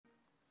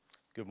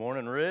Good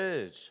morning,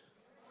 Ridge.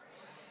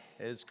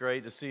 It's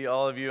great to see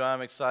all of you.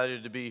 I'm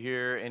excited to be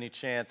here. Any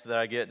chance that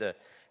I get to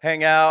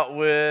hang out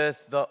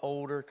with the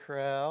older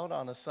crowd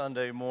on a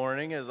Sunday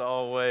morning is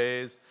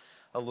always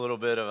a little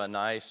bit of a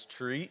nice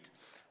treat.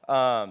 So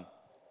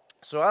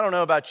I don't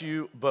know about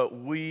you, but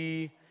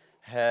we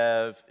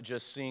have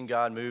just seen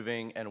God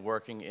moving and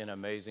working in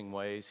amazing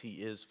ways. He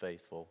is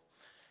faithful.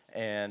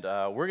 And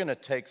we're going to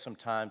take some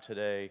time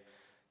today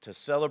to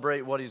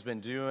celebrate what he's been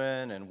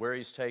doing and where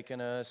he's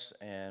taken us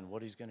and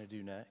what he's going to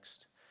do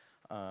next.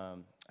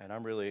 And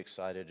I'm really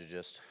excited to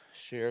just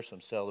share some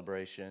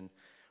celebration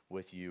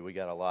with you. We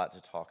got a lot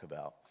to talk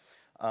about.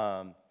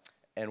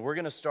 And we're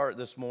going to start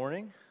this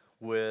morning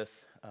with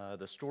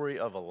the story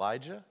of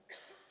Elijah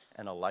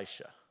and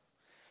Elisha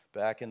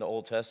back in the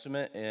Old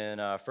Testament in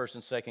 1st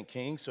and 2nd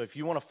Kings. So if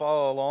you want to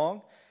follow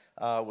along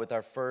with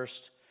our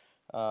first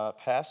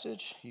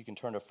passage, you can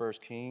turn to 1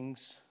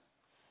 Kings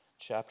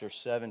chapter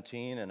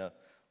 17, and a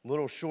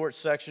little short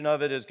section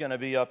of it is going to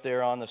be up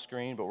there on the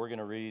screen, but we're going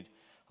to read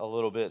a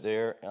little bit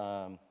there.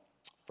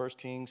 1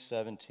 Kings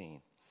 17.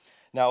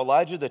 Now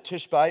Elijah the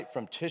Tishbite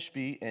from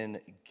Tishbe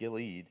in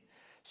Gilead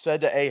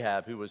said to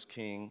Ahab, who was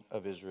king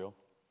of Israel,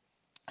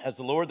 "As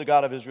the Lord the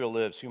God of Israel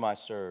lives, whom I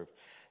serve,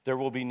 there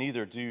will be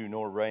neither dew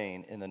nor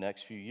rain in the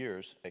next few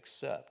years,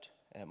 except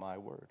at my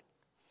word."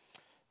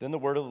 Then the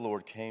word of the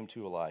Lord came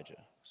to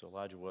Elijah. So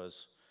Elijah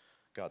was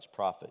God's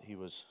prophet. He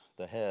was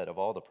the head of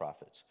all the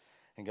prophets.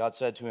 And God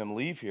said to him,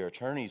 "Leave here,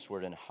 turn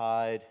eastward, and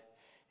hide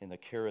in the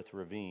Kerith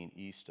ravine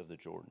east of the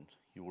Jordan.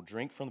 You will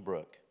drink from the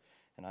brook,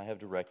 and I have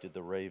directed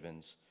the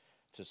ravens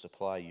to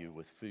supply you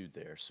with food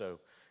there."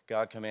 So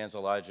God commands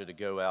Elijah to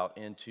go out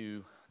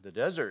into the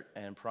desert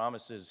and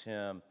promises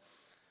him,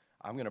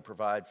 "I'm going to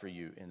provide for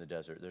you in the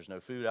desert. There's no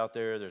food out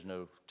there, there's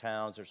no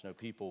towns, there's no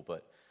people,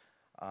 but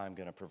I'm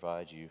going to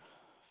provide you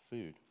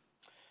food."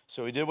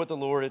 So he did what the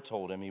Lord had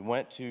told him. He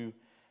went to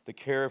the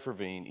Kerith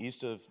ravine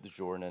east of the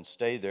Jordan and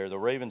stayed there. The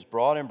ravens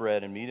brought him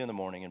bread and meat in the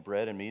morning and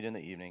bread and meat in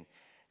the evening,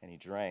 and he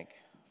drank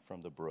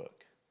from the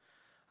brook.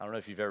 I don't know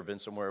if you've ever been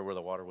somewhere where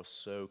the water was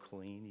so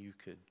clean you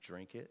could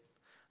drink it.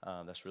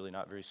 That's really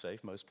not very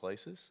safe most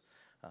places,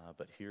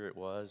 but here it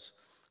was.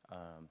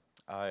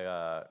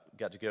 I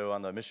got to go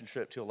on the mission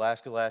trip to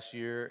Alaska last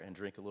year and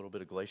drink a little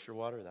bit of glacier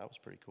water. That was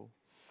pretty cool.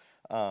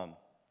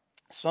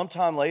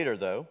 Sometime later,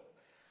 though,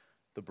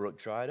 the brook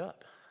dried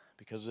up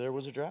because there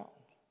was a drought,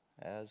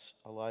 as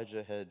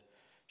Elijah had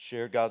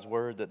shared God's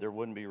word that there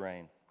wouldn't be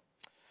rain.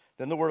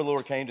 Then the word of the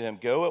Lord came to him,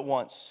 "Go at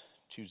once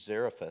to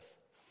Zarephath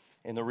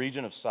in the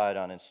region of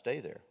Sidon and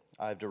stay there.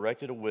 I have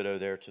directed a widow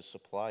there to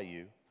supply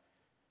you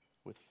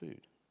with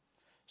food."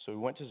 So he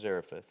went to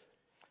Zarephath.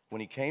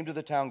 When he came to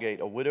the town gate,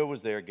 a widow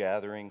was there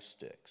gathering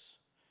sticks.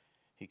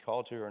 He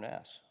called to her and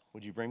asked,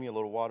 "Would you bring me a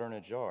little water in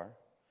a jar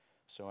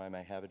so I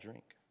may have a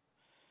drink?"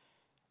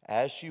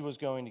 As she was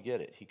going to get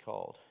it, he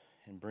called,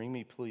 "And bring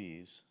me,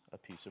 please, a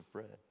piece of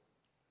bread."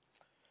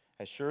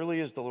 "As surely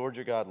as the Lord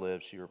your God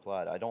lives," she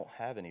replied, "I don't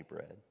have any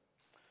bread,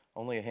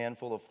 only a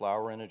handful of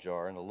flour in a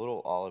jar and a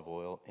little olive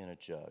oil in a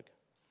jug.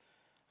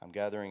 I'm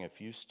gathering a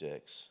few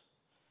sticks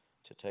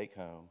to take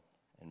home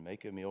and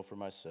make a meal for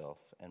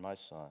myself and my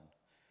son,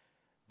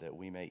 that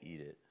we may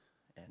eat it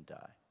and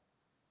die."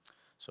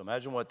 So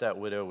imagine what that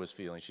widow was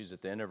feeling. She's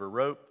at the end of her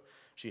rope.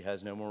 She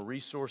has no more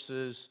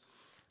resources.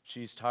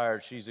 She's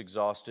tired. She's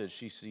exhausted.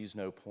 She sees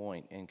no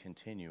point in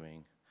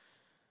continuing.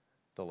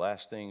 The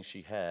last thing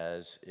she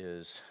has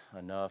is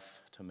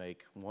enough to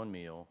make one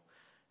meal,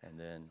 and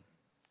then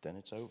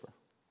it's over.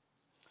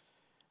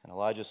 And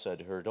Elijah said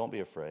to her, "Don't be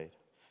afraid.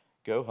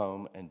 Go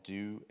home and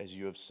do as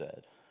you have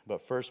said.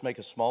 But first make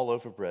a small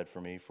loaf of bread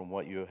for me from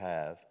what you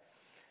have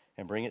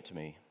and bring it to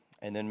me.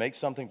 And then make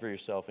something for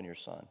yourself and your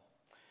son.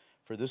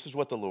 For this is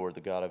what the Lord,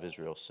 the God of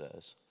Israel,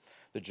 says.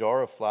 The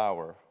jar of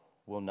flour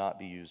will not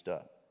be used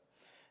up,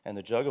 and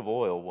the jug of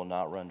oil will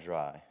not run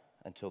dry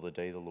until the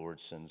day the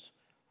Lord sends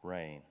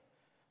rain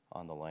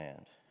on the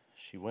land."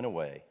 She went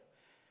away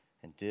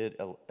and did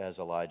as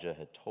Elijah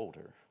had told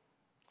her.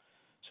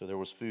 So there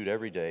was food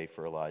every day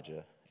for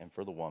Elijah and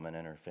for the woman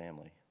and her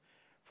family,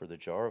 for the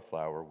jar of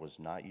flour was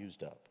not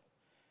used up,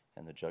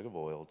 and the jug of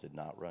oil did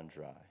not run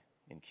dry,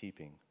 in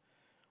keeping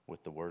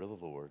with the word of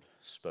the Lord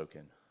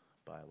spoken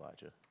by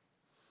Elijah.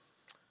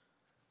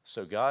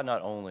 So God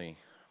not only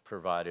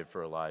provided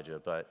for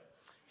Elijah, but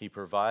he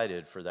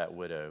provided for that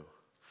widow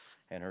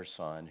and her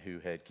son who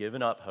had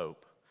given up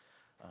hope.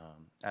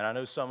 And I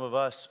know some of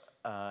us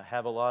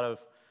have a lot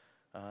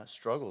of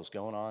struggles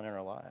going on in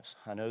our lives.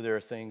 I know there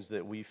are things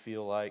that we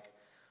feel like,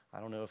 I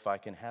don't know if I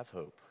can have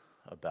hope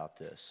about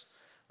this.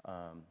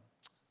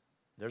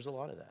 There's a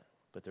lot of that,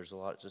 but there's a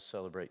lot to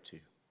celebrate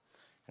too.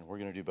 And we're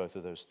going to do both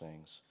of those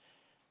things.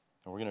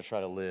 And we're going to try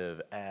to live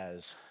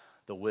as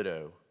the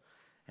widow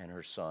and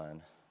her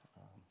son,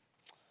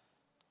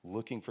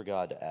 looking for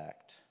God to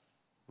act,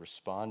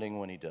 responding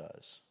when he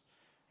does,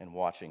 and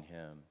watching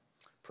him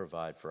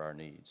provide for our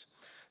needs.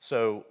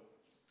 So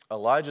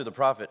Elijah the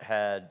prophet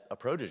had a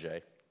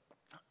protege,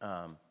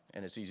 and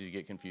it's easy to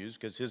get confused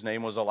because his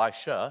name was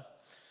Elisha,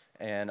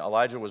 and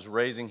Elijah was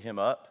raising him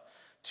up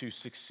to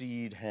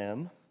succeed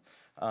him.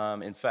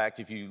 In fact,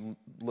 if you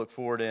look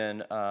forward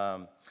in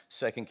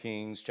 2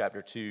 Kings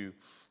chapter 2,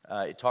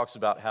 it talks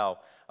about how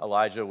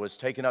Elijah was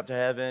taken up to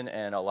heaven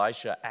and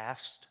Elisha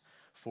asked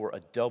for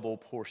a double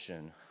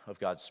portion of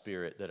God's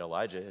Spirit that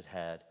Elijah had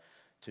had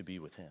to be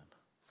with him.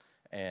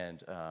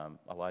 And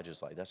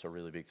Elijah's like, that's a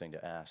really big thing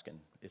to ask, and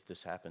if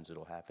this happens,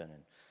 it'll happen.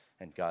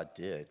 And God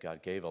did.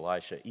 God gave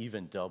Elisha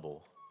even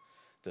double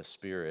the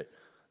Spirit,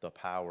 the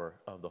power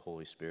of the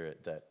Holy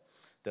Spirit that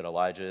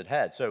Elijah had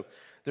had. So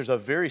there's a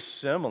very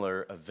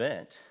similar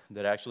event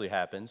that actually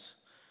happens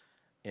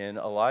in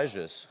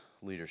Elijah's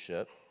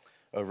leadership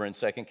over in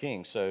 2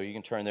 Kings. So you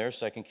can turn there,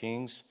 2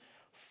 Kings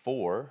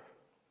 4,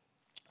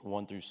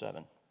 1 through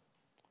 7.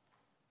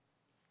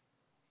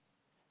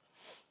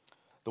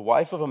 The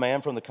wife of a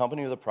man from the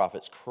company of the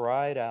prophets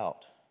cried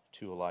out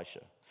to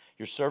Elisha,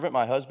 "Your servant,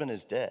 my husband,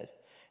 is dead,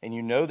 and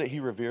you know that he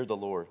revered the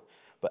Lord.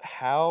 But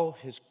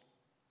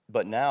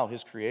now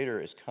his creditor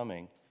is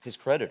coming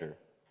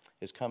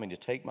to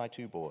take my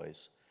 2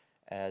 boys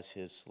as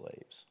his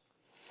slaves."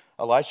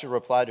 Elisha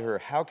replied to her,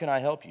 "How can I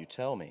help you?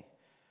 Tell me,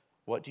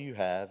 what do you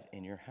have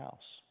in your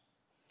house?"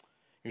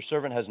 "Your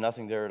servant has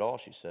nothing there at all,"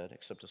 she said,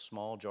 "except a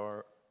small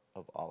jar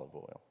of olive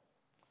oil."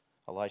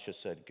 Elisha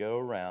said, "Go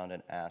around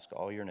and ask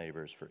all your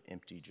neighbors for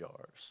empty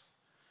jars."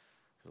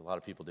 Because a lot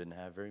of people didn't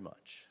have very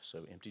much,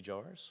 so empty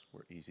jars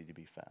were easy to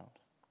be found.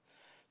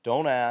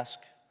 Don't ask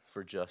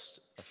for just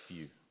a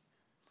few.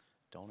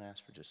 Don't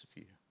ask for just a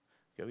few.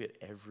 Go get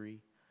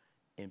every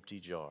empty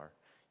jar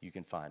you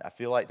can find. I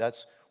feel like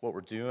that's what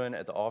we're doing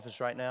at the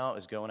office right now,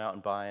 is going out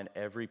and buying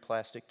every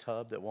plastic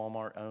tub that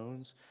Walmart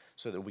owns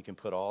so that we can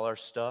put all our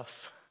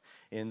stuff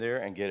in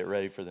there and get it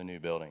ready for the new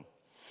building.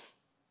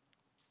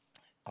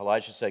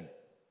 Elisha said,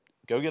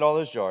 "Go get all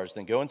those jars,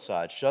 then go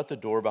inside, shut the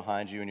door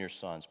behind you and your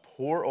sons,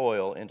 pour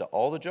oil into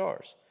all the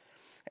jars,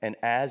 and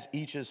as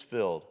each is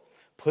filled,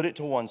 put it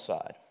to one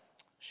side."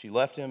 She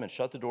left him and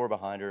shut the door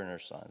behind her and her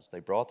sons. They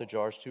brought the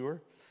jars to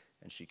her,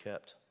 and she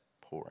kept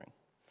pouring.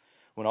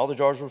 When all the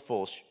jars were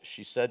full,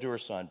 she said to her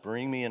son,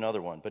 "Bring me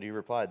another one." But he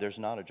replied, "There's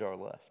not a jar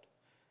left."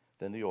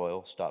 Then the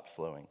oil stopped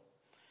flowing.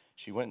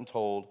 She went and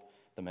told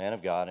the man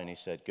of God, and he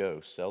said,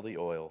 "Go, sell the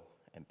oil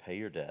and pay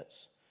your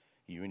debts.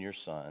 You and your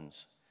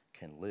sons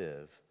can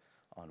live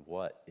on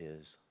what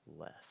is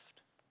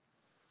left."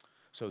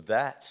 So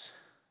that's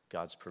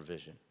God's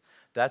provision.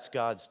 That's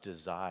God's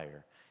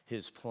desire.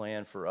 His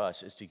plan for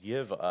us is to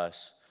give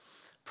us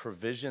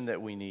provision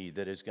that we need,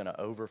 that is going to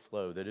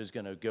overflow, that is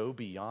going to go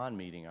beyond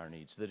meeting our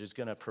needs, that is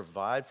going to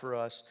provide for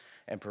us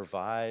and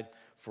provide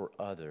for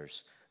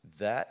others.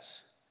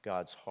 That's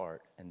God's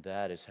heart, and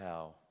that is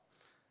how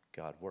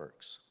God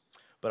works.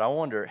 But I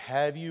wonder,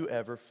 have you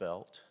ever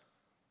felt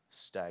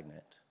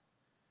stagnant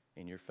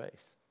in your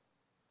faith?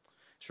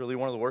 It's really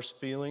one of the worst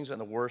feelings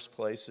and the worst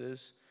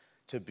places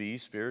to be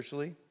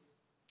spiritually,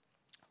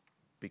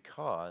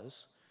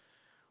 because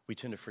we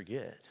tend to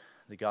forget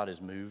that God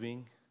is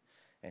moving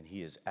and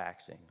he is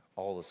acting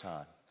all the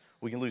time.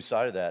 We can lose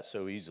sight of that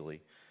so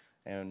easily.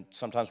 And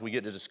sometimes we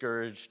get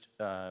discouraged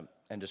and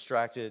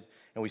distracted,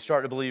 and we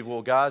start to believe,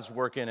 well, God's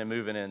working and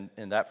moving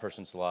in that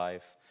person's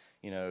life,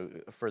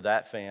 for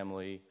that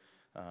family,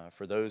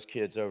 for those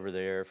kids over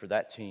there, for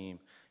that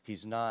team.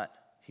 He's not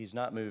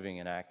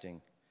moving and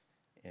acting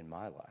in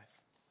my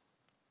life.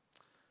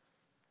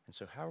 And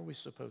so how are we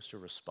supposed to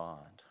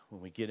respond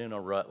when we get in a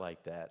rut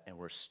like that and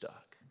we're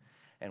stuck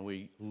and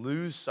we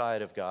lose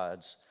sight of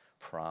God's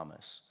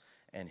promise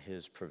and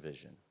his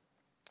provision?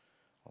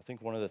 I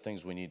think one of the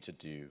things we need to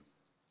do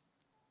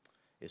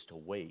is to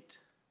wait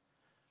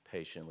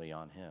patiently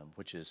on him,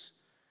 which is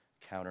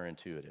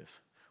counterintuitive.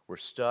 We're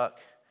stuck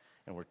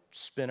and we're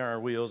spinning our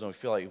wheels and we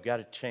feel like we've got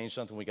to change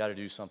something, we got to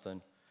do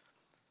something.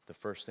 The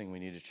first thing we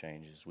need to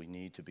change is we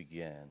need to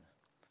begin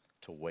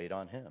to wait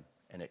on him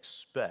and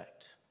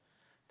expect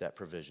that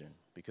provision,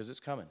 because it's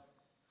coming.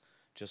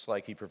 Just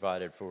like he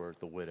provided for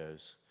the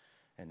widows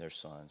and their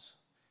sons,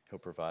 he'll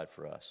provide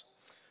for us.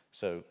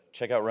 So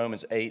check out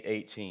Romans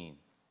 8:18.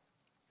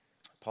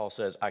 Paul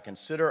says, "I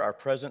consider our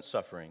present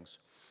sufferings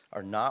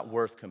are not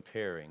worth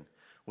comparing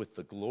with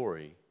the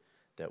glory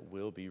that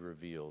will be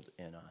revealed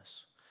in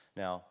us."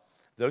 Now,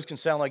 those can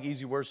sound like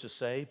easy words to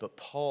say, but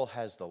Paul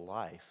has the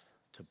life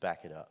to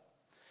back it up.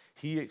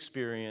 He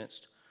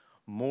experienced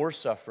more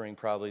suffering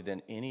probably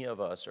than any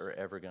of us are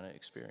ever going to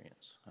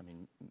experience. I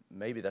mean,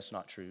 maybe that's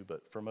not true,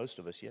 but for most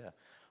of us, yeah.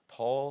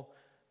 Paul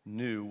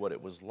knew what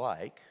it was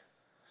like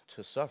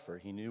to suffer.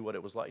 He knew what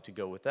it was like to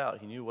go without.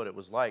 He knew what it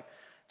was like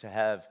to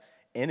have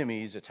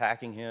enemies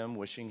attacking him,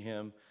 wishing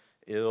him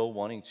ill,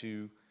 wanting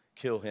to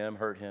kill him,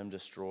 hurt him,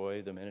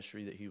 destroy the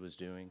ministry that he was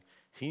doing.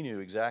 He knew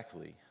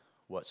exactly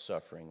what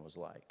suffering was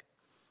like.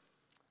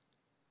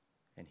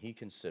 And he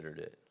considered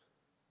it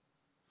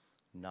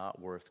not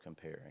worth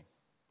comparing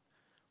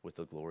with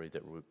the glory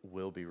that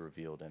will be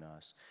revealed in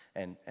us.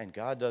 And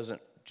God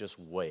doesn't just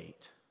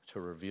wait to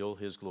reveal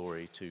his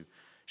glory, to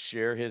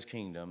share his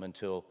kingdom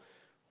until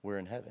we're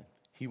in heaven.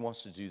 He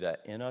wants to do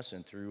that in us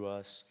and through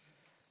us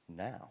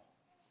now.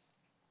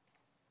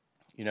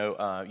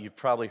 You've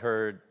probably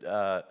heard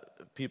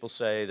people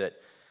say that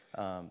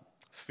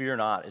fear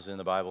not is in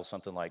the Bible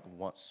something like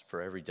once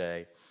for every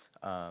day.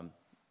 I'm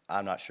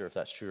not sure if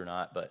that's true or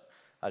not, but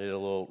I did a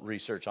little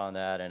research on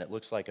that, and it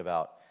looks like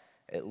about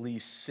at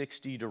least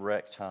 60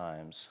 direct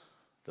times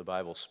the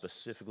Bible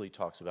specifically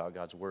talks about,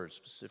 God's Word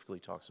specifically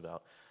talks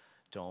about,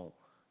 don't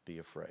be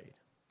afraid.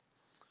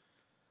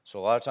 So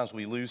a lot of times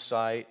we lose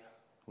sight,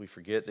 we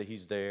forget that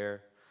He's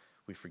there,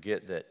 we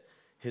forget that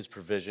His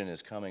provision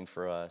is coming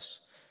for us.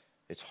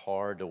 It's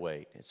hard to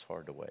wait. It's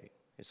hard to wait.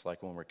 It's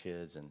like when we're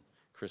kids and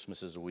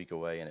Christmas is a week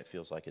away and it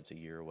feels like it's a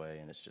year away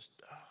and it's just,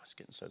 it's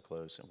getting so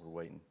close and we're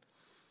waiting.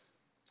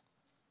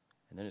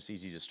 And then it's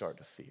easy to start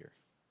to fear.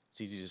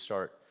 It's easy to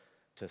start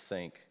to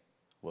think,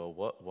 well,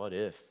 what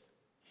if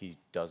He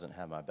doesn't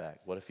have my back?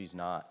 What if He's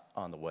not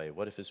on the way?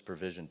 What if His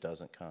provision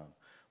doesn't come?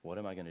 What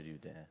am I going to do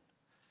then?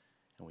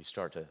 And we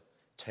start to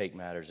take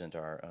matters into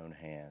our own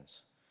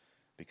hands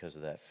because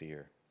of that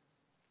fear.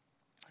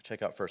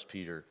 Check out 1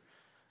 Peter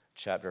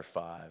chapter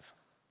 5.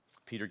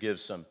 Peter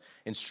gives some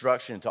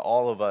instruction to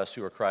all of us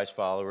who are Christ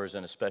followers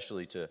and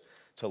especially to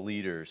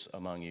leaders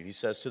among you. He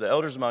says, "To the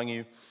elders among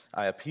you,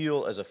 I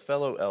appeal as a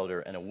fellow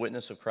elder and a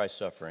witness of Christ's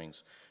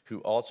sufferings, who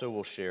also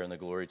will share in the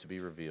glory to be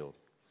revealed.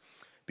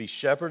 Be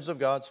shepherds of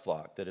God's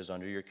flock that is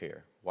under your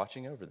care,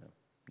 watching over them,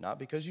 not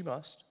because you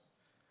must,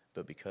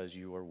 but because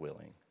you are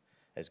willing,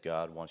 as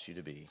God wants you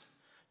to be,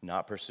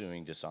 not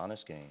pursuing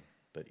dishonest gain,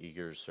 but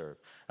eager to serve."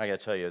 I got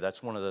to tell you,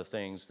 that's one of the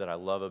things that I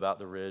love about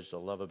the Ridge, I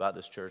love about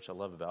this church, I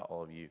love about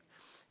all of you,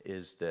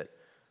 is that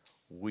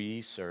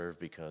we serve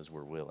because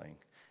we're willing.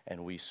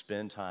 And we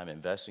spend time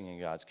investing in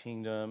God's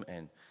kingdom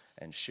and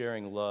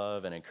sharing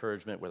love and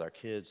encouragement with our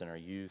kids and our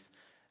youth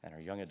and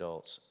our young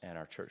adults and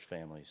our church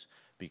families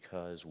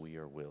because we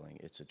are willing.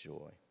 It's a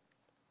joy.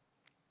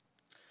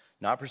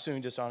 Not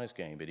pursuing dishonest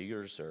gain, but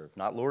eager to serve.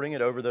 Not lording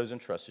it over those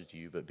entrusted to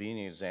you, but being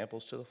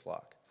examples to the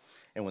flock.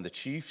 And when the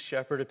chief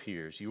shepherd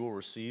appears, you will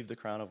receive the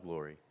crown of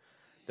glory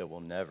that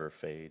will never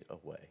fade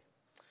away.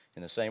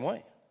 In the same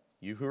way,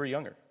 you who are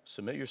younger,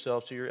 submit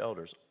yourselves to your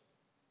elders.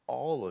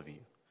 All of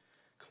you,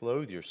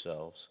 clothe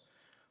yourselves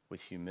with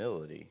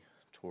humility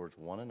towards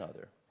one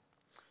another,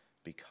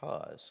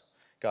 because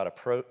God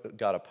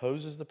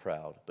opposes the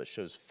proud, but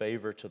shows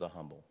favor to the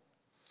humble.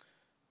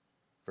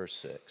 Verse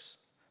 6,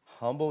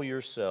 humble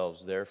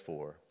yourselves,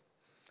 therefore,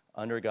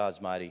 under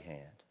God's mighty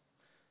hand,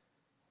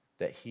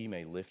 that He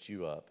may lift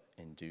you up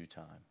in due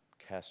time.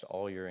 Cast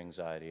all your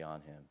anxiety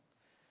on Him,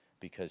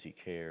 because He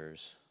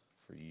cares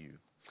for you.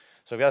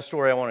 So I've got a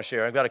story I want to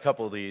share. I've got a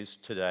couple of these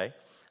today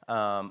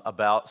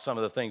about some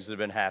of the things that have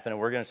been happening.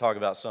 We're going to talk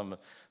about some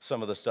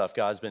of the stuff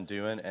God's been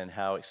doing and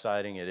how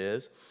exciting it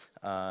is.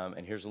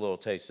 And here's a little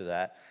taste of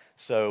that.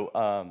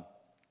 So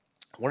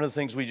one of the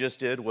things we just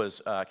did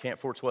was Camp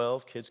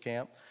 412, Kids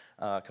Camp,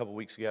 a couple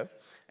weeks ago.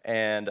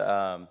 And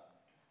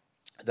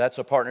that's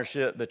a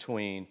partnership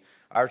between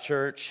our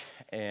church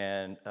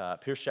and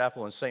Pierce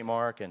Chapel and St.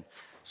 Mark. And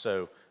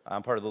so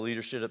I'm part of the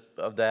leadership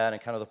of that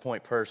and kind of the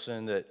point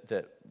person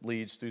that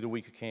leads through the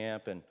week of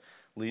camp and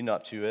leading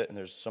up to it. And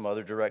there's some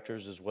other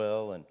directors as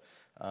well.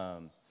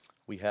 And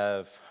we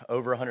have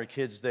over 100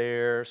 kids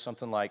there,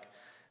 something like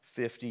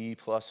 50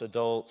 plus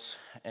adults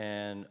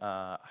and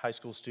high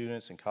school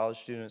students and college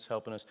students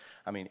helping us.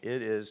 I mean,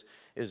 it is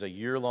a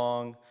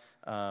year-long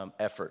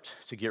effort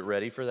to get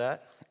ready for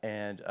that.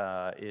 And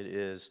it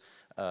is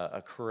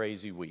a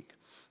crazy week.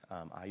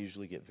 I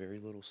usually get very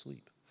little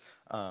sleep.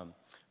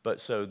 But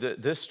so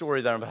this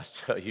story that I'm about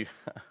to tell you,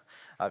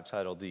 I've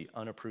titled The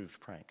Unapproved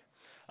Prank.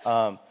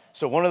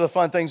 So one of the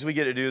fun things we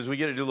get to do is we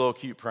get to do little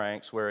cute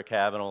pranks where a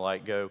cabin will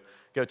like go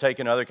take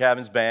another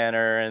cabin's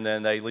banner and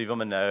then they leave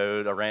them a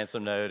note, a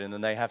ransom note, and then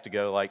they have to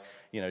go like,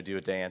 do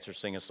a dance or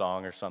sing a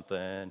song or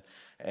something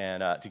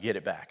and to get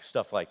it back,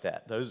 stuff like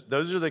that.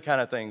 Those are the kind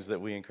of things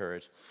that we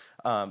encourage.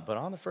 But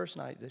on the first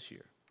night this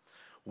year,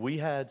 we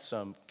had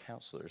some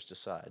counselors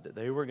decide that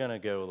they were going to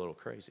go a little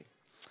crazy.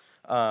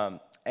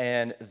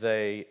 And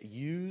they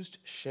used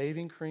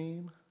shaving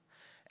cream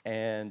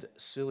and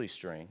silly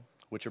string,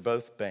 which are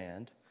both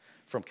banned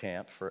from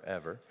camp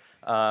forever,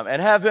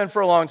 and have been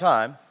for a long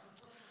time.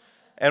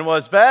 And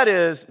what's bad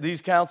is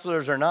these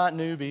counselors are not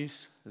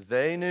newbies.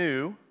 They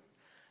knew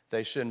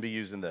they shouldn't be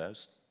using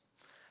those.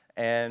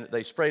 And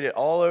they sprayed it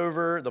all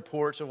over the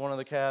porch of one of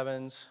the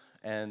cabins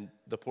and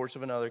the porch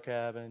of another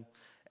cabin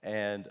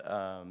and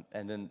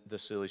then the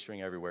silly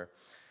string everywhere.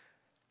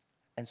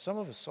 And some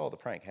of us saw the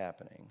prank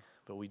happening,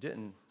 but we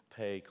didn't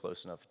pay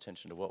close enough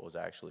attention to what was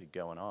actually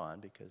going on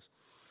because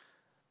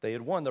they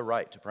had won the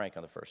right to prank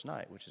on the first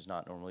night, which is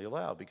not normally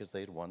allowed because they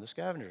had won the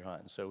scavenger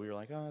hunt. So we were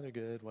like, oh, they're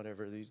good,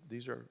 whatever.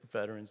 These are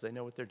veterans. They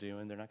know what they're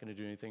doing. They're not going to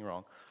do anything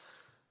wrong.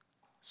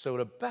 So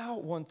at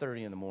about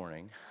 1:30 in the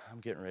morning, I'm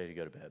getting ready to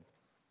go to bed.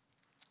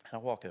 And I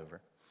walk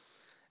over,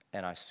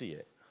 and I see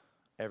it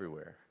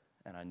everywhere,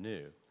 and I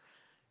knew it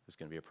was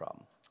going to be a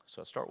problem.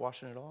 So I start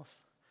washing it off,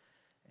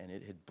 and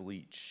it had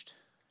bleached.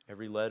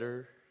 Every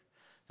letter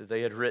that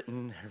they had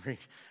written,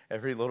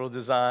 every little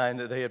design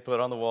that they had put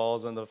on the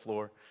walls and the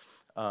floor,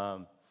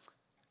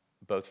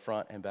 both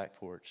front and back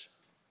porch,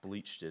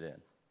 bleached it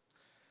in.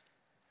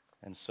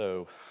 And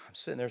so I'm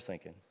sitting there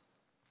thinking,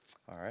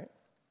 all right,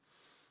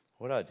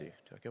 what do I do?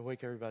 Do I go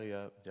wake everybody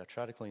up? Do I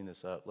try to clean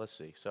this up? Let's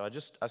see. So I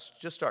just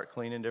start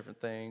cleaning different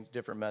things,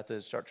 different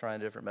methods, start trying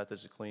different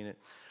methods to clean it.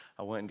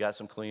 I went and got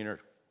some cleaner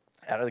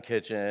out of the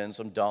kitchen,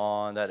 some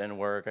Dawn, that didn't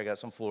work. I got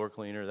some floor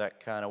cleaner, that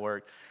kind of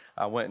worked.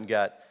 I went and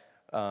got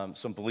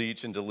some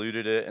bleach and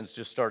diluted it and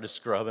just started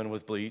scrubbing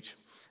with bleach.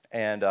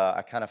 And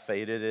I kind of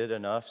faded it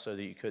enough so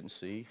that you couldn't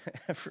see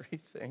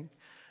everything.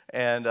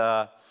 And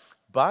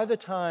by the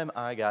time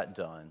I got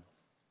done,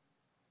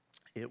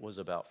 it was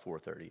about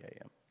 4:30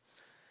 a.m.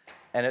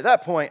 And at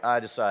that point, I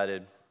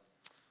decided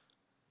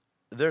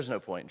there's no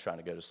point in trying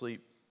to go to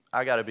sleep.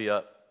 I got to be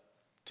up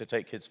to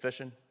take kids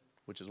fishing,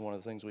 which is one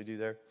of the things we do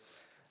there.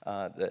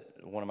 That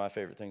one of my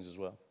favorite things as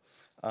well.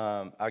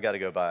 I got to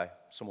go buy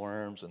some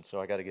worms, and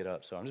so I got to get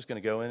up. So I'm just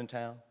going to go in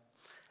town,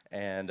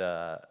 and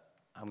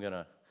I'm going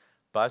to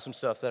buy some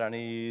stuff that I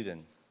need,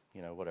 and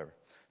whatever.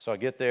 So I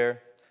get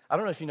there. I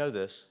don't know if you know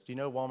this. Do you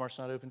know Walmart's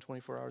not open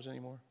 24 hours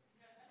anymore?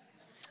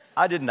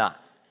 I did not.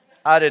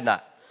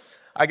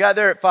 I got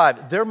there at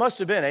 5. There must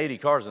have been 80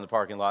 cars in the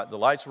parking lot. The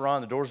lights were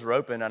on, the doors were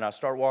open, and I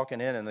start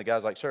walking in, and the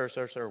guy's like, sir,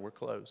 we're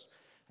closed.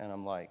 And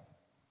I'm like,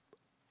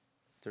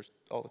 there's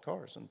all the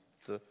cars, and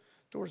the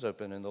door's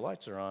open, and the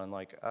lights are on.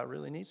 Like, I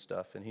really need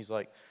stuff. And he's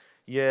like,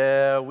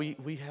 yeah,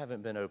 we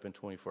haven't been open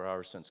 24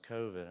 hours since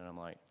COVID. And I'm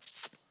like,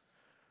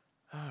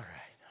 all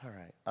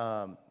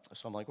right.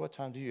 So I'm like, what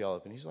time do you all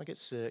open? He's like,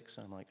 it's 6.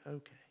 And I'm like,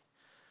 okay.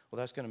 Well,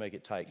 that's going to make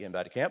it tight getting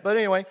back to camp. But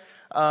anyway,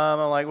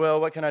 I'm like,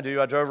 well, what can I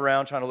do? I drove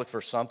around trying to look for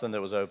something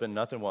that was open.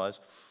 Nothing was.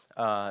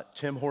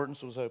 Tim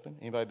Hortons was open.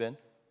 Anybody been?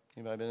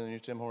 Anybody been to the new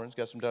Tim Hortons?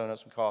 Got some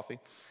donuts, some coffee.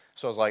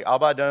 So I was like, I'll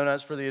buy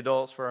donuts for the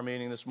adults for our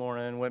meeting this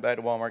morning. Went back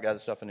to Walmart, got the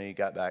stuff I need,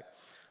 got back.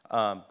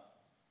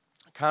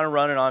 Kind of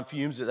running on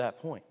fumes at that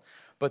point.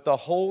 But the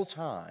whole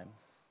time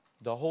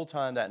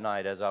that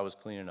night as I was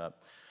cleaning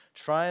up,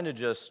 trying to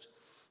just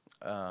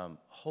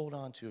hold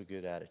on to a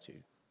good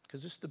attitude.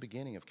 Because this is the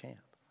beginning of camp.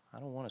 I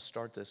don't want to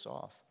start this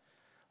off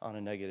on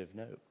a negative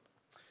note.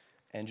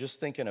 And just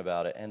thinking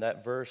about it, and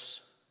that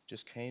verse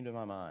just came to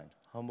my mind.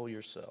 Humble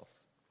yourself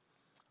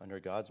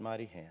under God's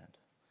mighty hand,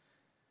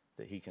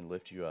 that he can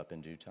lift you up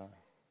in due time.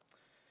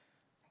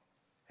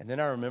 And then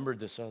I remembered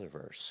this other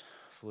verse,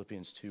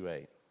 Philippians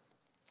 2:8.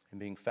 And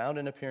being found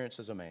in appearance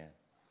as a man,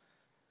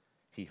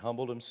 he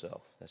humbled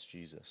himself, that's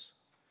Jesus,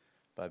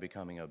 by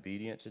becoming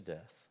obedient to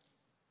death,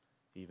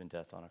 even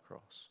death on a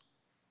cross.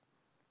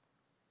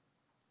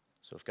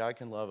 So if God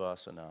can love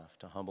us enough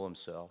to humble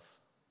himself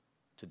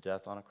to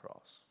death on a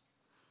cross,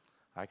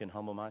 I can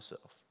humble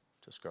myself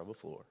to scrub a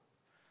floor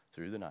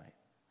through the night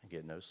and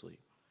get no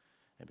sleep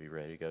and be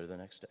ready to go to the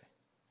next day.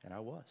 And I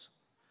was.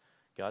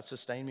 God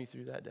sustained me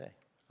through that day.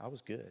 I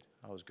was good.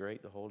 I was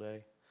great the whole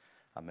day.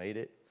 I made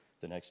it.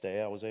 The next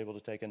day I was able to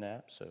take a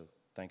nap, so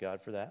thank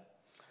God for that.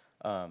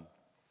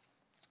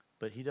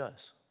 But he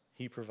does.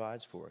 He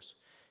provides for us.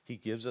 He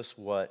gives us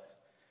what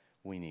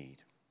we need.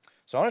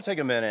 So I want to take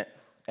a minute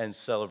and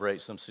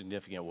celebrate some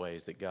significant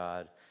ways that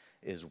God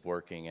is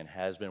working and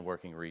has been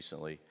working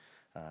recently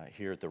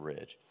here at the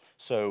Ridge.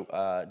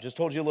 So just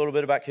told you a little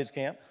bit about Kids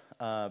Camp.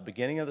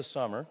 Beginning of the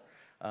summer,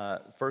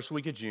 first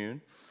week of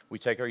June, we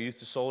take our youth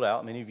to Sold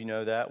Out. Many of you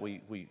know that.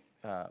 We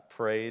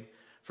prayed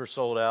for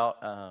Sold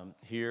Out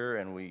here,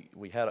 and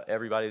we had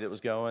everybody that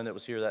was going that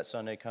was here that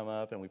Sunday come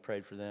up, and we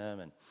prayed for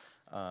them. And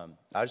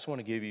I just want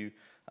to give you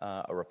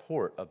a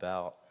report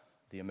about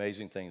the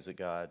amazing things that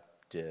God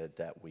did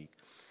that week.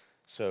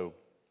 So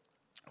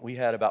we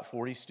had about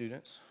 40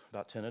 students,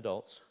 about 10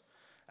 adults.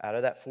 Out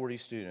of that 40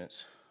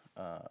 students,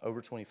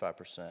 over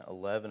 25%,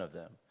 11 of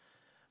them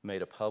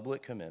made a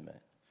public commitment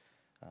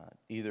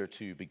either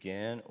to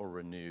begin or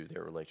renew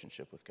their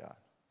relationship with God.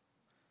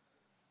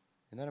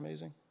 Isn't that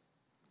amazing?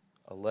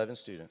 11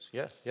 students.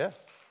 Yeah.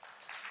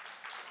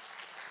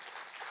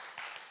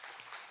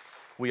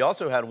 We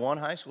also had one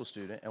high school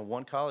student and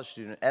one college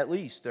student, at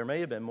least, there may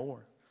have been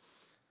more,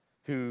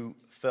 who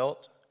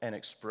felt and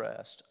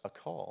expressed a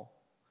call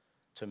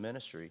to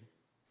ministry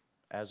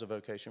as a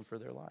vocation for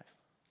their life.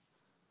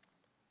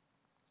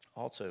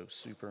 Also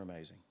super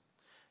amazing.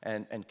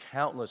 And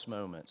countless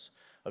moments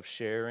of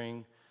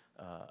sharing,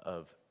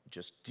 of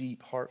just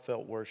deep,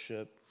 heartfelt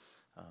worship,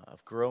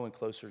 of growing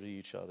closer to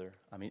each other.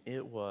 I mean,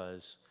 it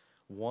was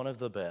one of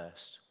the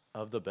best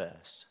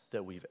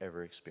that we've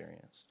ever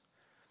experienced.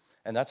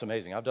 And that's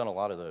amazing. I've done a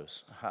lot of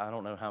those. I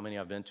don't know how many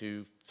I've been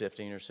to,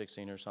 15 or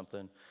 16 or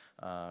something,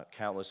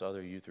 countless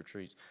other youth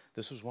retreats.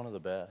 This was one of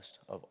the best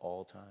of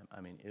all time.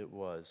 I mean, it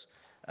was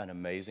an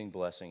amazing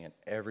blessing, and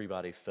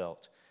everybody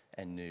felt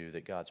and knew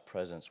that God's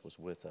presence was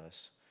with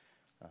us.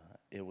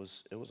 It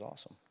was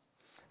awesome.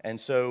 And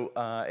so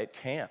at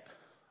camp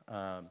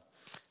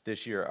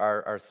this year,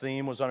 our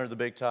theme was Under the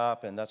Big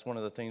Top, and that's one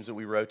of the themes that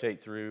we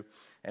rotate through.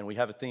 And we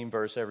have a theme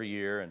verse every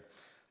year. And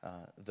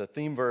the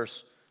theme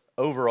verse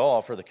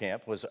overall for the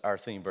camp was our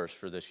theme verse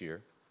for this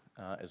year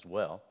as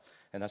well.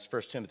 And that's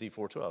 1 Timothy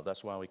 4:12.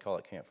 That's why we call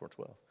it Camp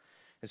 4:12.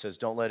 It says,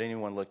 don't let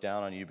anyone look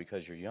down on you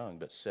because you're young,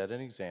 but set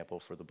an example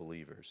for the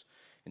believers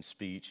in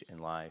speech, in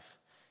life,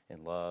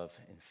 in love,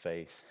 in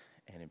faith,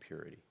 and in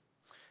purity.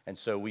 And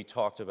so we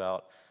talked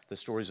about the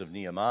stories of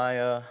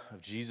Nehemiah,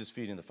 of Jesus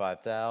feeding the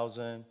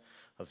 5,000,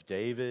 of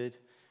David.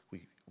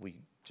 We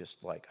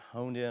just like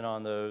honed in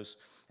on those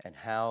and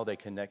how they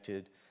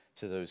connected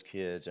to those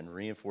kids and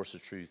reinforced the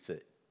truth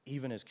that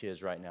even as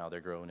kids right now, they're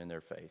growing in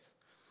their faith,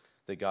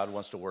 that God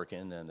wants to work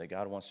in them, that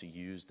God wants to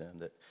use them,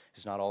 that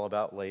it's not all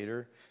about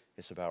later,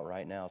 it's about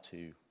right now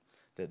too,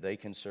 that they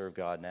can serve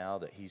God now,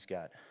 that he's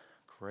got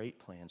great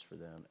plans for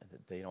them, and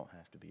that they don't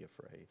have to be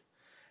afraid.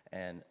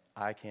 And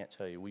I can't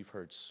tell you, we've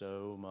heard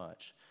so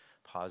much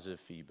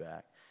positive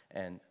feedback.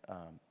 And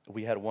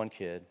we had one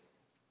kid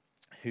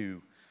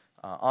who,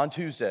 on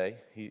Tuesday,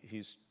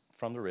 he's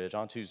from the Ridge,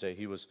 on Tuesday,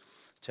 he was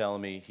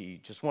telling me he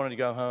just wanted to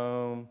go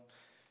home.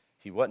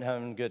 He wasn't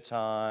having a good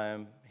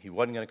time. He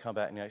wasn't going to come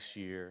back next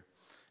year.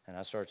 And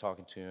I started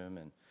talking to him,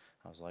 and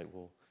I was like,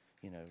 well,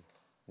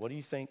 what do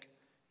you think?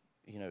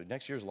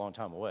 Next year's a long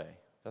time away.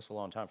 That's a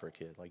long time for a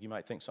kid. Like, you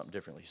might think something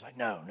differently. He's like,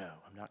 no,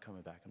 I'm not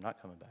coming back. I'm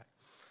not coming back.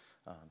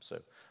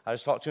 So I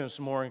just talked to him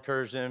some more,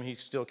 encouraged him. He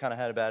still kind of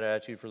had a bad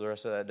attitude for the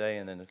rest of that day,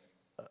 and then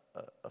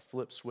a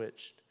flip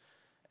switched,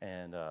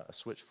 and a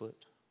switch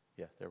flipped.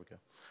 Yeah, there we go.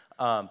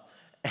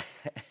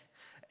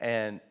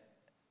 And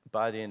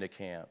by the end of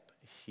camp,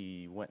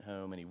 he went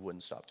home and he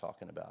wouldn't stop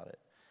talking about it.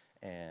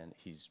 And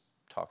he's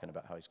talking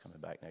about how he's coming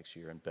back next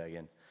year and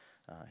begging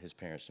his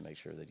parents to make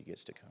sure that he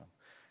gets to come.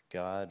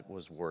 God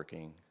was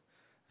working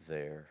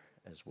there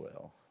as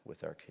well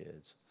with our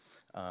kids.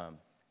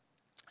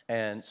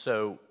 And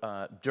so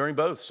during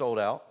both, sold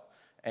out.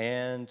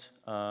 And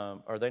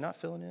are they not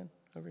filling in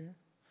over here?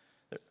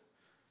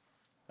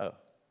 Oh,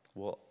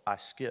 well, I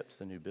skipped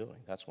the new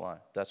building. That's why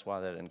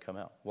that didn't come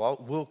out.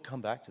 Well, we'll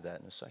come back to that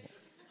in a second.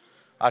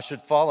 I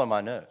should follow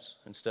my notes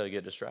instead of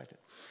get distracted.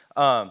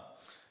 One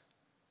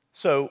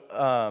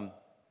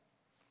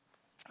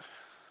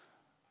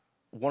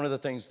of the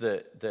things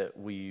that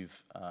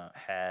we've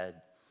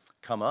had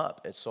come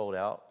up at Sold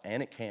Out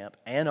and at camp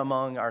and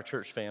among our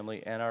church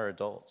family and our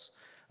adults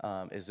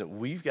is that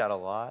we've got a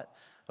lot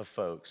of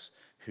folks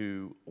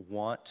who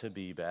want to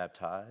be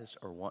baptized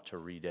or want to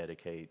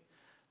rededicate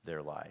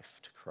their life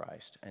to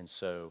Christ. And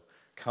so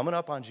coming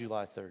up on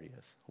July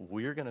 30th,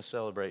 we're going to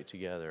celebrate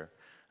together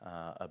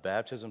a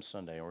baptism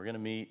Sunday, and we're going to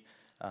meet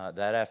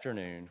that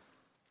afternoon.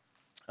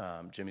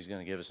 Jimmy's going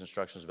to give us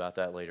instructions about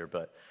that later,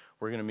 but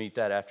we're going to meet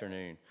that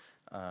afternoon,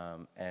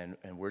 and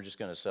we're just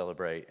going to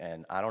celebrate.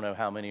 And I don't know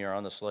how many are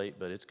on the slate,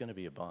 but it's going to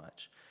be a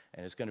bunch,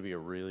 and it's going to be a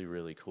really,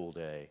 really cool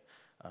day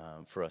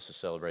for us to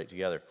celebrate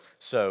together.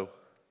 So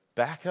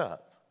back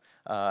up.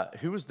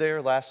 Who was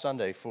there last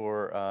Sunday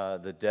for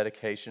the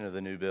dedication of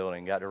the new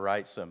building? Got to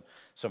write some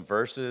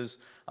verses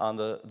on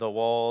the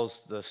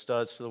walls, the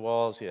studs to the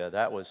walls. Yeah,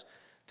 that was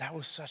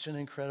such an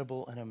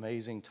incredible and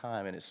amazing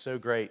time, and it's so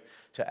great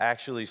to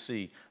actually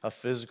see a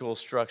physical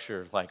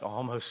structure like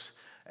almost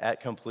at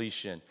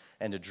completion,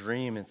 and to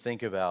dream and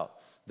think about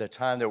the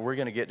time that we're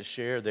going to get to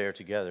share there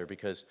together,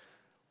 because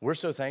we're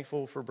so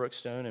thankful for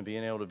Brookstone and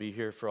being able to be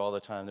here for all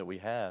the time that we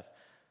have.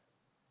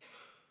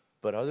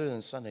 But other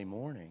than Sunday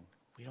morning,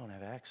 we don't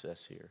have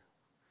access here.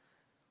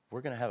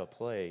 We're going to have a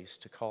place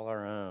to call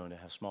our own, to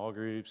have small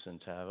groups and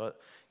to have,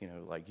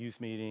 like youth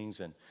meetings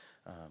and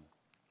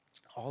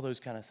all those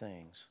kind of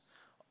things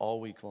all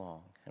week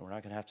long. And we're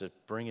not going to have to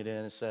bring it in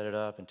and set it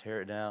up and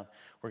tear it down.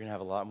 We're going to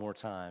have a lot more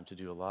time to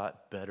do a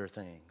lot better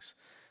things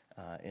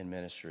in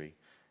ministry.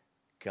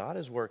 God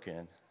is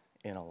working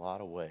in a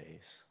lot of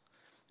ways,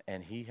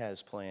 and he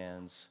has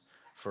plans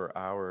for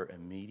our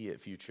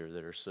immediate future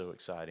that are so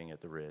exciting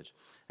at the Ridge.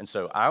 And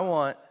so I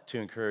want to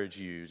encourage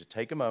you to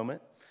take a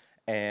moment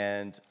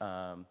and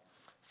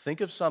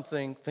think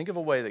of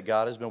a way that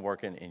God has been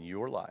working in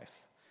your life.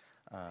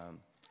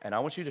 And I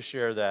want you to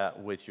share that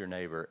with your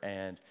neighbor.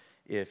 And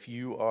if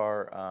you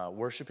are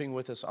worshiping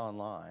with us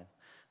online,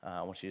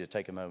 I want you to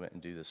take a moment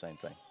and do the same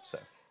thing. So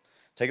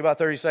take about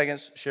 30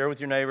 seconds, share with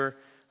your neighbor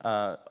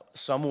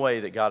some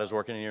way that God is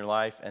working in your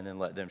life, and then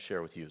let them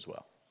share with you as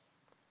well.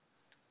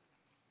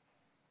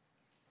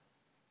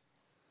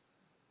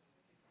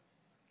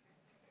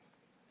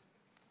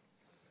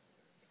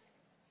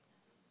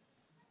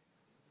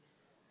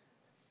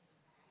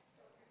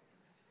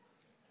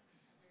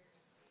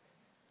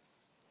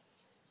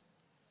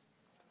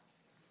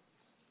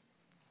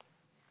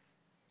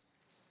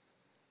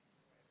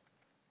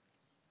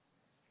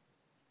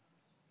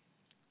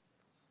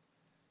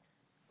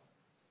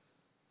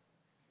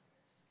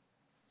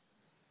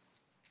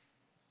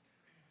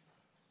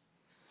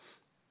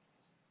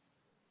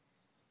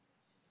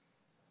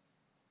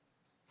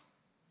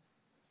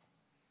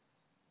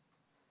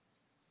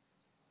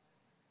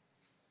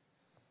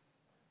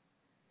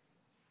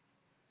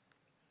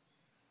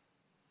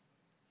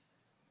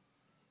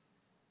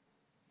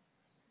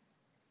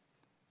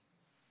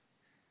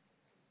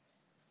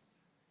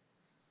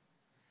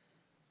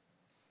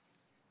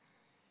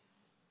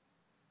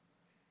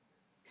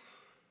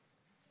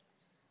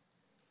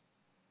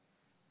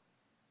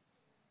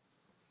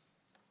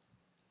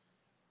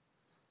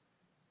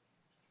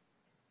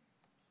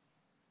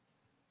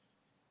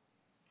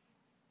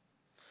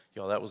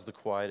 Y'all, that was the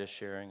quietest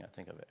sharing I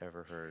think I've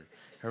ever heard.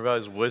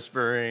 Everybody's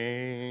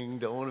whispering,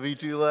 don't want to be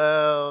too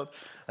loud.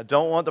 I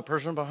don't want the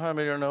person behind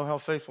me to know how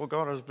faithful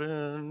God has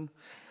been.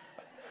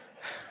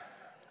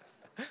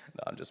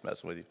 No, I'm just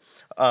messing with you.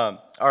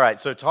 All right,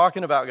 so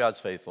talking about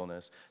God's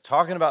faithfulness,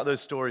 talking about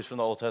those stories from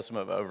the Old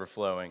Testament of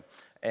overflowing,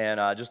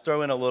 and just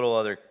throw in a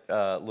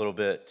little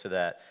bit to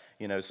that.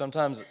 You know,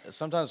 sometimes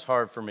it's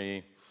hard for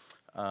me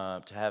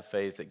to have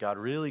faith that God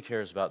really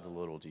cares about the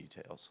little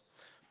details.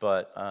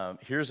 But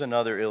here's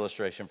another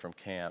illustration from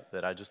camp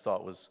that I just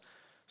thought was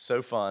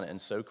so fun and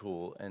so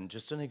cool, and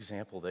just an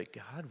example that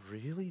God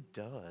really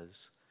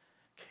does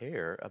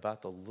care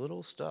about the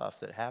little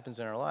stuff that happens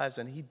in our lives,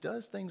 and he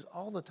does things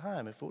all the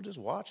time if we'll just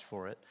watch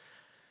for it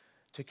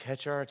to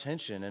catch our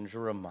attention and to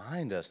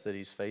remind us that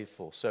he's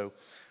faithful. So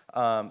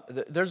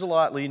there's a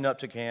lot leading up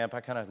to camp.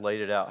 I kind of laid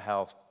it out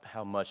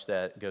how much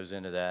that goes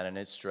into that, and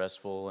it's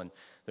stressful, and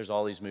there's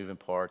all these moving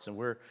parts, and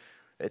we're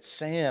at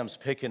Sam's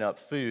picking up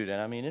food, and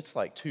I mean, it's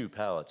like 2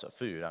 pallets of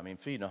food. I mean,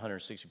 feeding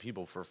 160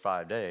 people for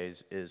 5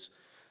 days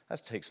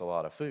that takes a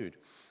lot of food.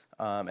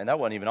 And that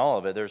wasn't even all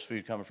of it. There's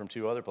food coming from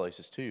 2 other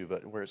places too.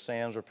 But we're at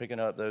Sam's, we're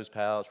picking up those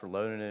pallets, we're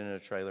loading it in a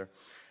trailer.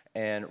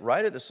 And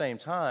right at the same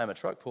time, a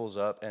truck pulls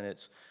up, and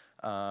it's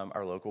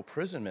our local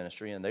prison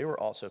ministry, and they were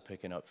also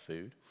picking up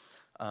food.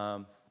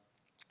 And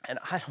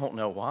I don't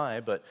know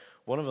why, but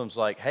one of them's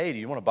like, hey, do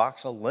you want a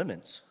box of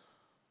lemons?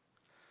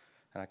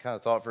 And I kind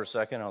of thought for a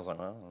second. I was like,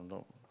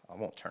 well, I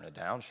won't turn it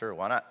down. Sure,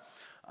 why not?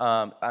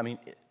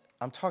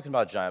 I'm talking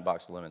about a giant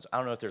box of lemons. I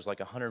don't know if there's like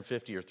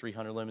 150 or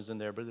 300 lemons in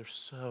there, but there's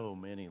so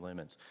many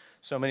lemons.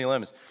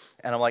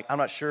 And I'm like, I'm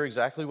not sure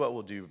exactly what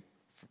we'll do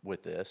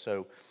with this.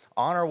 So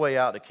on our way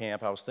out to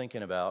camp, I was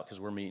thinking about, because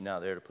we're meeting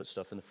out there to put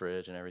stuff in the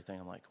fridge and everything,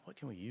 I'm like, what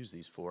can we use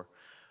these for?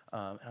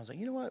 And I was like,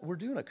 you know what? We're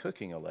doing a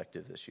cooking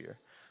elective this year.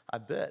 I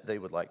bet they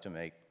would like to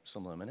make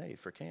some lemonade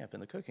for camp in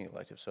the cooking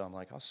elective. So I'm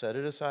like, I'll set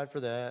it aside for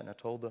that. And I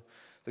told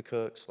the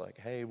cooks, like,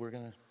 hey, we're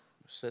going to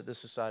set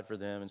this aside for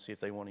them and see if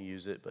they want to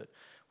use it. But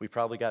we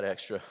probably got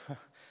extra.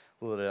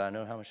 Little did I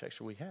know how much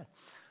extra we had.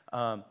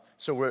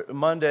 So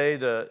Monday,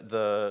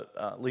 the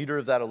leader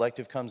of that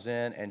elective comes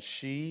in, and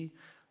she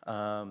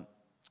and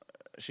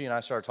I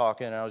started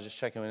talking, and I was just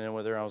checking in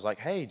with her. And I was like,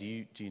 hey, do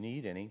you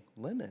need any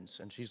lemons?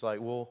 And she's like,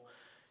 well,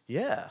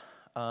 yeah,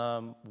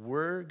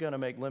 we're going to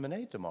make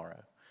lemonade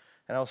tomorrow.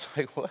 And I was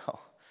like, well,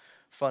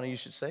 funny you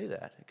should say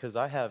that, because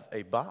I have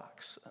a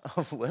box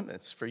of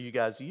lemons for you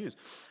guys to use.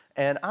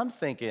 And I'm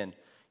thinking,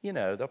 you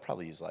know, they'll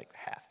probably use like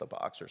half the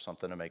box or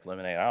something to make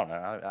lemonade. I don't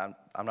know.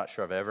 I'm not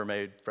sure I've ever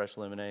made fresh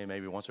lemonade,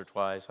 maybe once or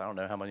twice. I don't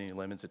know how many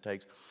lemons it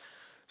takes.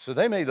 So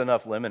they made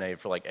enough lemonade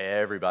for like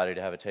everybody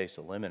to have a taste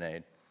of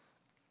lemonade.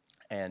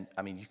 And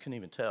I mean, you couldn't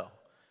even tell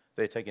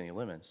they had taken any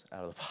lemons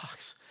out of the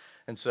box.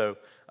 And so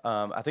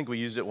I think we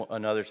used it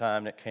another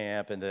time at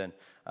camp, and then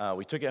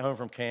we took it home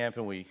from camp,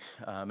 and we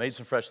made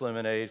some fresh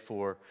lemonade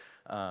for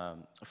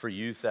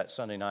youth that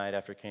Sunday night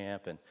after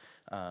camp, and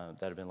that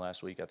had been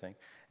last week, I think.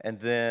 And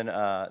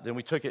then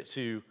we took it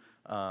to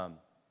my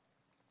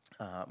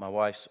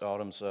wife's,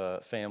 Autumn's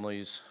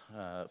family's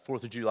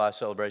 4th of July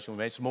celebration. We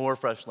made some more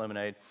fresh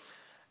lemonade,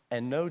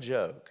 and no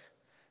joke,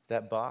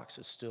 that box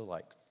is still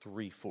like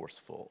 3/4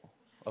 full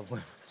of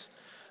lemons.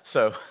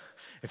 So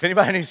if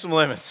anybody needs some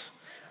lemons,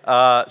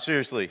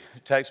 seriously,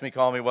 text me,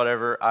 call me,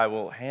 whatever. I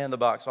will hand the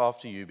box off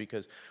to you,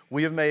 because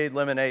we have made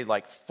lemonade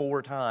like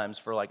 4 times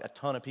for like a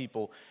ton of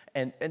people,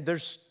 and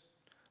there's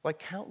like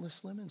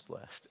countless lemons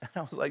left. And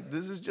I was like,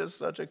 this is just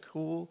such a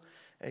cool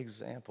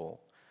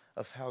example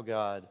of how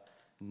God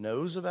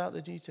knows about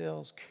the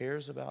details,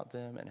 cares about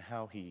them, and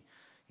how he,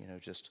 you know,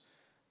 just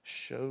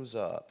shows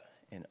up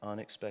in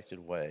unexpected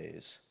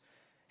ways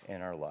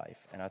in our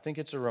life. And I think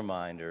it's a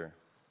reminder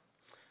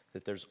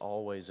that there's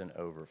always an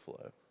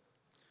overflow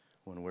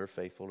when we're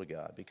faithful to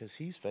God, because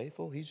he's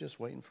faithful. He's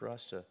just waiting for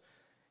us to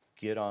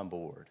get on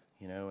board,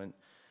 you know, and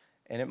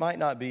it might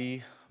not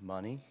be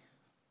money,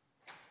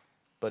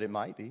 but it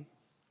might be.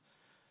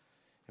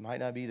 It might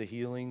not be the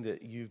healing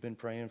that you've been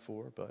praying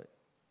for, but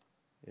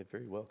it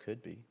very well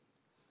could be.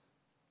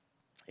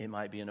 It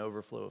might be an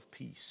overflow of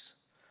peace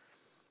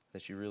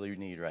that you really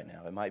need right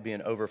now. It might be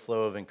an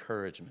overflow of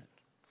encouragement.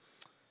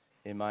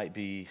 It might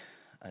be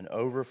an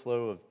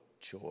overflow of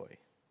joy.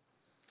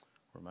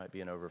 Or it might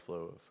be an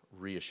overflow of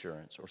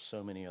reassurance, or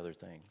so many other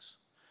things.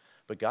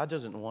 But God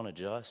doesn't want to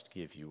just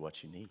give you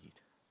what you need.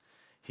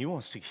 He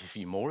wants to give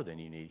you more than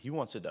you need. He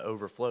wants it to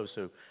overflow,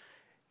 so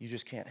you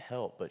just can't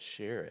help but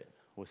share it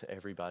with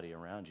everybody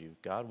around you.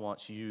 God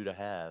wants you to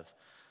have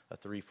a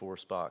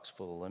 3/4 box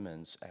full of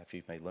lemons after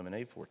you've made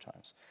lemonade 4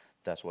 times.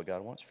 That's what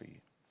God wants for you.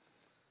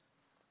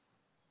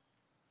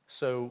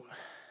 So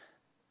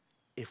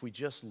if we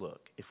just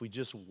look, if we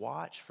just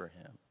watch for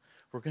him,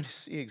 we're going to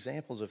see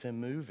examples of him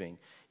moving.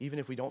 Even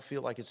if we don't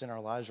feel like it's in our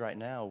lives right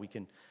now, we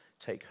can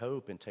take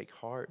hope and take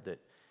heart that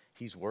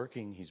he's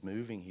working, he's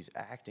moving, he's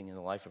acting in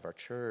the life of our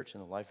church,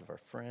 in the life of our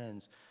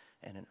friends,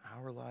 and in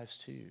our lives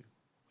too.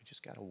 We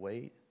just got to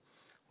wait.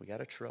 We got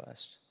to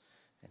trust,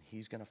 and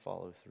he's going to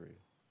follow through.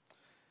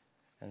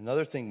 And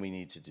another thing we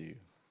need to do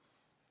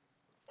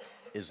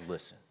is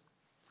listen.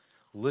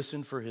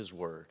 Listen for his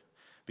word,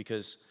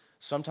 because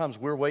sometimes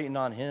we're waiting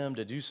on him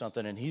to do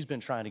something, and he's been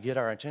trying to get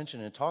our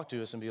attention and talk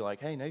to us and be like,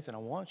 hey, Nathan, I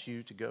want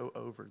you to go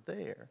over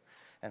there,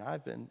 and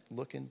I've been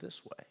looking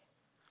this way.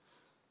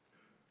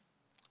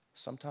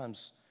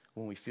 Sometimes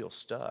when we feel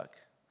stuck,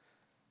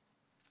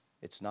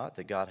 it's not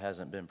that God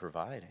hasn't been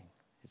providing.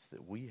 It's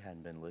that we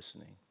hadn't been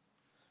listening.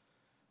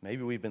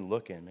 Maybe we've been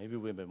looking. Maybe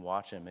we've been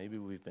watching. Maybe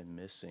we've been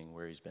missing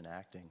where he's been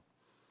acting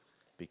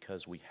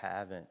because we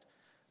haven't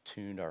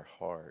tuned our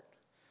heart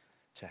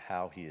to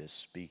how he is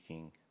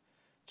speaking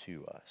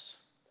to us.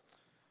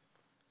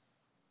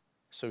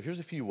 So here's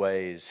a few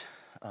ways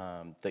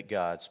that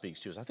God speaks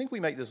to us. I think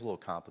we make this a little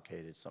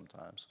complicated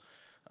sometimes.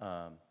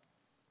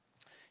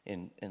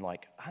 In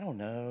like, I don't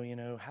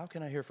know, how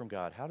can I hear from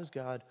God? How does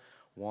God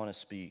want to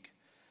speak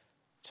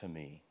to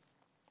me?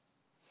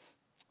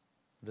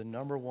 The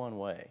number one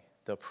way,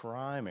 the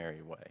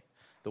primary way,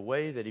 the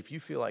way that if you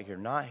feel like you're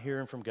not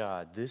hearing from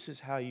God, this is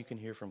how you can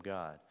hear from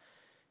God,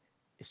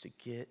 is to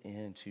get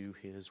into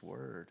his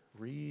word.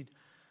 Read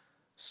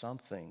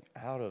something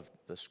out of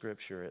the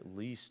scripture at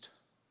least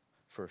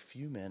for a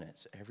few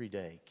minutes every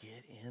day.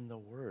 Get in the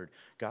word.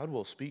 God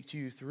will speak to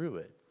you through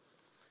it.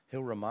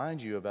 He'll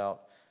remind you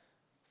about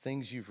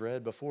things you've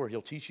read before.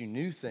 He'll teach you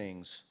new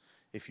things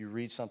if you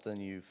read something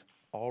you've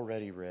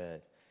already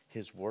read.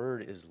 His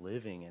word is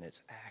living and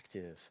it's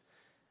active,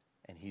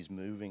 and he's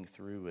moving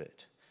through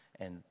it,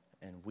 and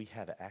we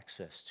have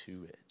access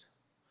to it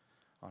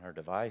on our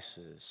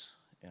devices,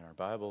 in our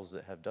Bibles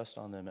that have dust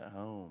on them at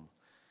home.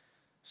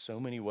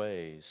 So many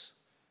ways,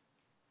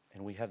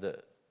 and we have the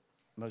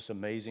most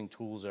amazing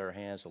tools at our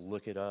hands to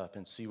look it up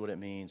and see what it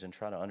means and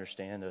try to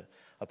understand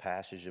a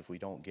passage if we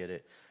don't get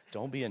it.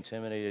 Don't be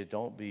intimidated.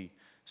 Don't be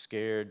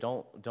scared.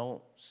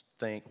 Don't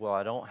think, well,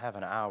 I don't have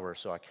an hour,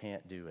 so I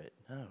can't do it.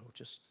 No,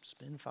 just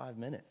spend 5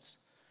 minutes,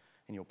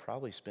 and you'll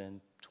probably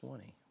spend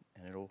 20,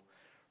 and it'll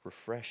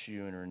refresh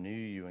you and renew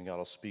you, and God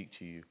will speak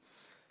to you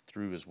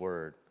through his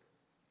word.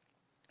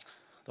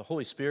 The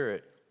Holy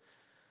Spirit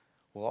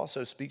will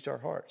also speak to our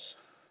hearts.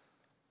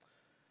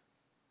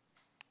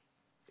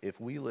 If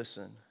we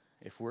listen,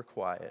 if we're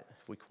quiet,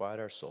 if we quiet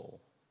our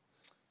soul,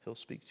 he'll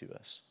speak to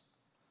us.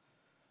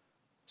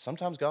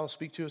 Sometimes God will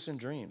speak to us in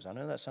dreams. I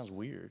know that sounds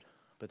weird,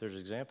 but there's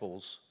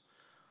examples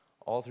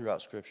all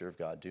throughout Scripture of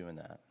God doing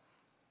that.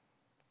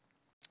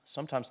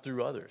 Sometimes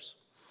through others.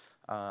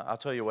 I'll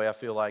tell you a way I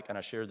feel like, and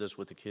I shared this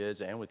with the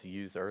kids and with the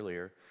youth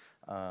earlier,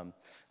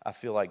 I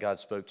feel like God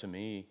spoke to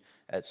me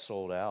at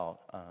Sold Out.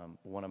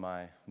 One of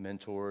my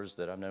mentors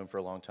that I've known for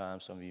a long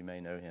time, some of you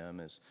may know him,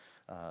 is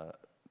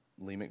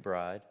Lee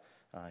McBride.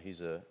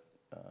 He's a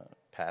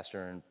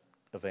pastor and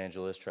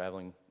evangelist,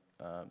 traveling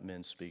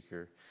men's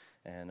speaker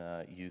and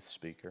youth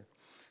speaker.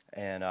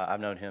 And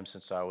I've known him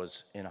since I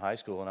was in high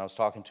school, and I was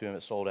talking to him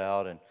at Sold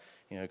Out, and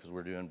because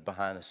we're doing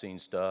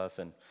behind-the-scenes stuff,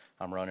 and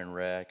I'm running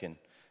rec, and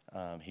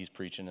he's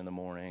preaching in the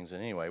mornings,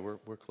 and anyway,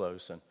 we're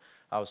close. And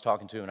I was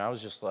talking to him, and I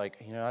was just like,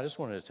 I just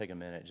wanted to take a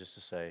minute just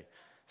to say,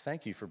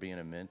 thank you for being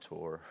a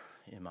mentor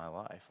in my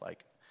life.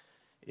 Like,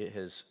 it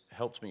has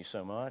helped me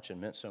so much and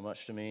meant so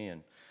much to me.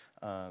 And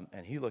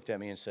he looked at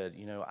me and said,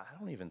 I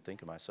don't even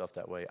think of myself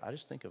that way. I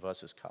just think of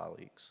us as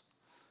colleagues.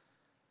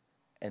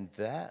 And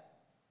that,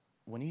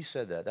 when he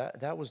said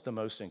that was the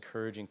most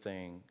encouraging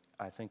thing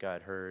I think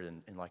I'd heard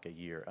in like a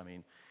year. I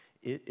mean,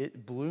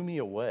 it blew me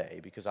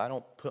away because I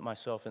don't put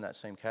myself in that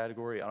same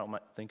category. I don't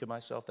think of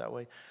myself that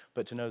way.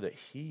 But to know that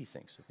he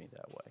thinks of me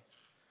that way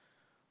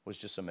was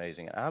just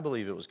amazing. And I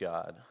believe it was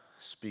God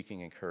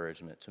speaking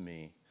encouragement to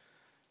me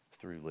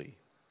through Lee.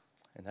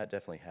 And that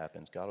definitely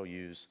happens. God will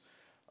use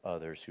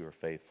others who are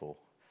faithful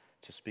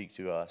to speak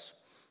to us.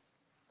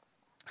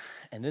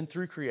 And then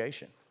through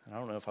creation. And I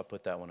don't know if I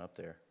put that one up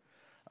there.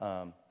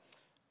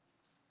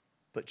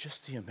 But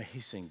just the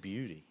amazing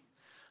beauty.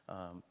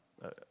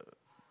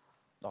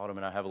 Autumn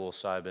and I have a little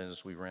side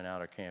business. We rent out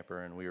our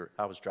camper, and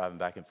I was driving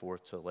back and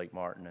forth to Lake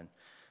Martin, and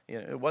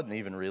it wasn't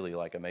even really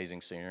like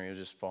amazing scenery. It was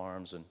just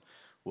farms and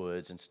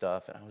woods and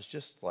stuff, and I was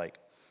just like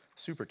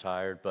super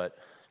tired, but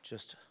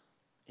just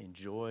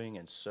enjoying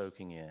and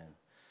soaking in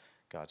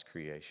God's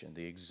creation.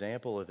 The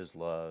example of his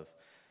love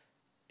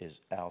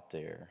is out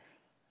there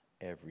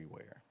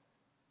everywhere.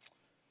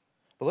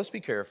 But let's be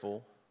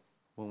careful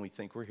when we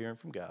think we're hearing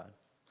from God.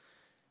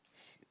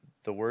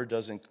 The word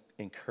doesn't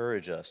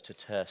encourage us to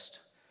test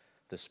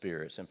the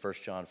spirits. In 1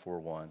 John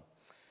 4:1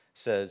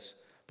 says,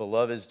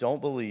 "Beloveds,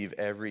 don't believe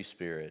every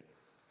spirit,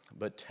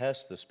 but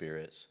test the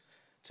spirits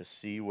to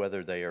see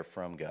whether they are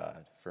from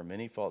God. For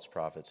many false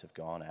prophets have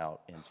gone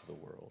out into the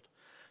world."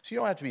 So you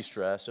don't have to be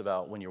stressed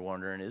about when you're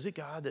wondering, is it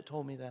God that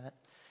told me that?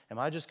 Am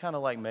I just kind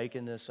of like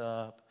making this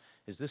up?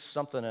 Is this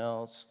something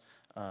else?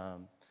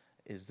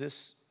 Is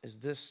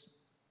this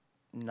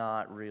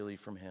not really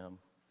from him?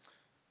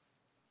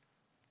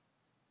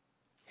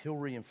 He'll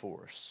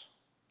reinforce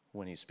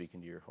when he's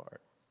speaking to your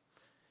heart.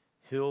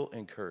 He'll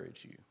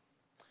encourage you.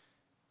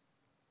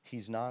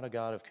 He's not a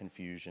God of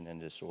confusion and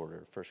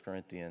disorder. 1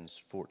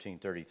 Corinthians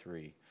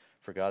 14:33.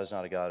 For God is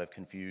not a God of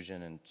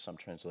confusion, and some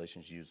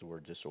translations use the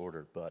word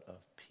disorder, but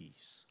of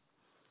peace.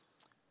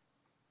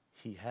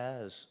 He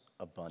has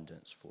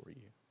abundance for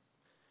you.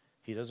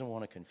 He doesn't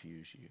want to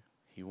confuse you.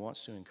 He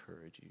wants to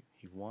encourage you.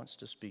 He wants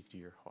to speak to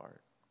your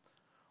heart.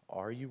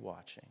 Are you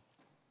watching?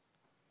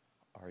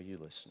 Are you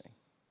listening?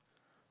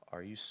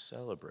 Are you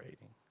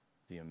celebrating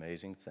the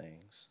amazing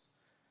things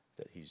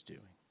that he's doing?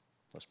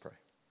 Let's pray.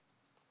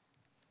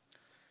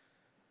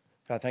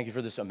 God, thank you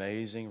for this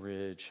amazing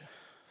Ridge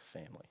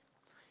family.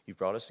 You've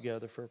brought us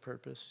together for a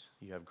purpose.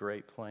 You have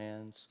great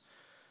plans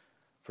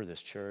for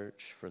this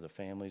church, for the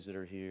families that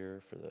are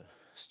here, for the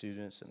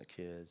students and the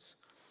kids.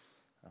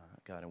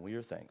 God, and we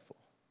are thankful.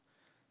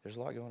 There's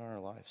a lot going on in our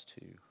lives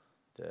too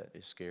that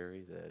is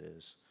scary, that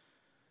is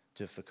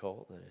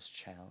difficult, that is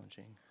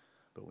challenging,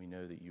 but we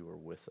know that you are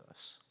with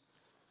us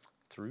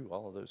through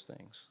all of those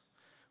things.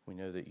 We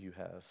know that you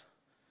have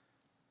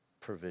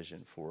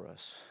provision for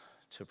us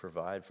to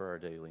provide for our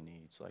daily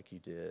needs like you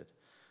did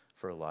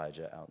for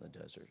Elijah out in the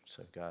desert.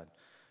 So God,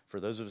 for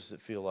those of us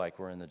that feel like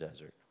we're in the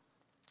desert,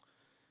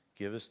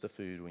 give us the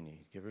food we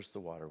need. Give us the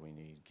water we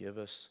need. Give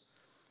us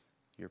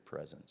your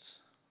presence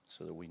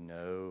so that we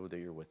know that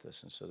you're with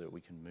us and so that we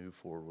can move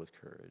forward with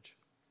courage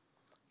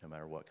no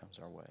matter what comes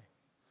our way.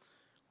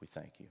 We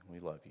thank you.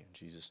 We love you. In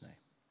Jesus' name,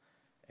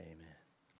 amen.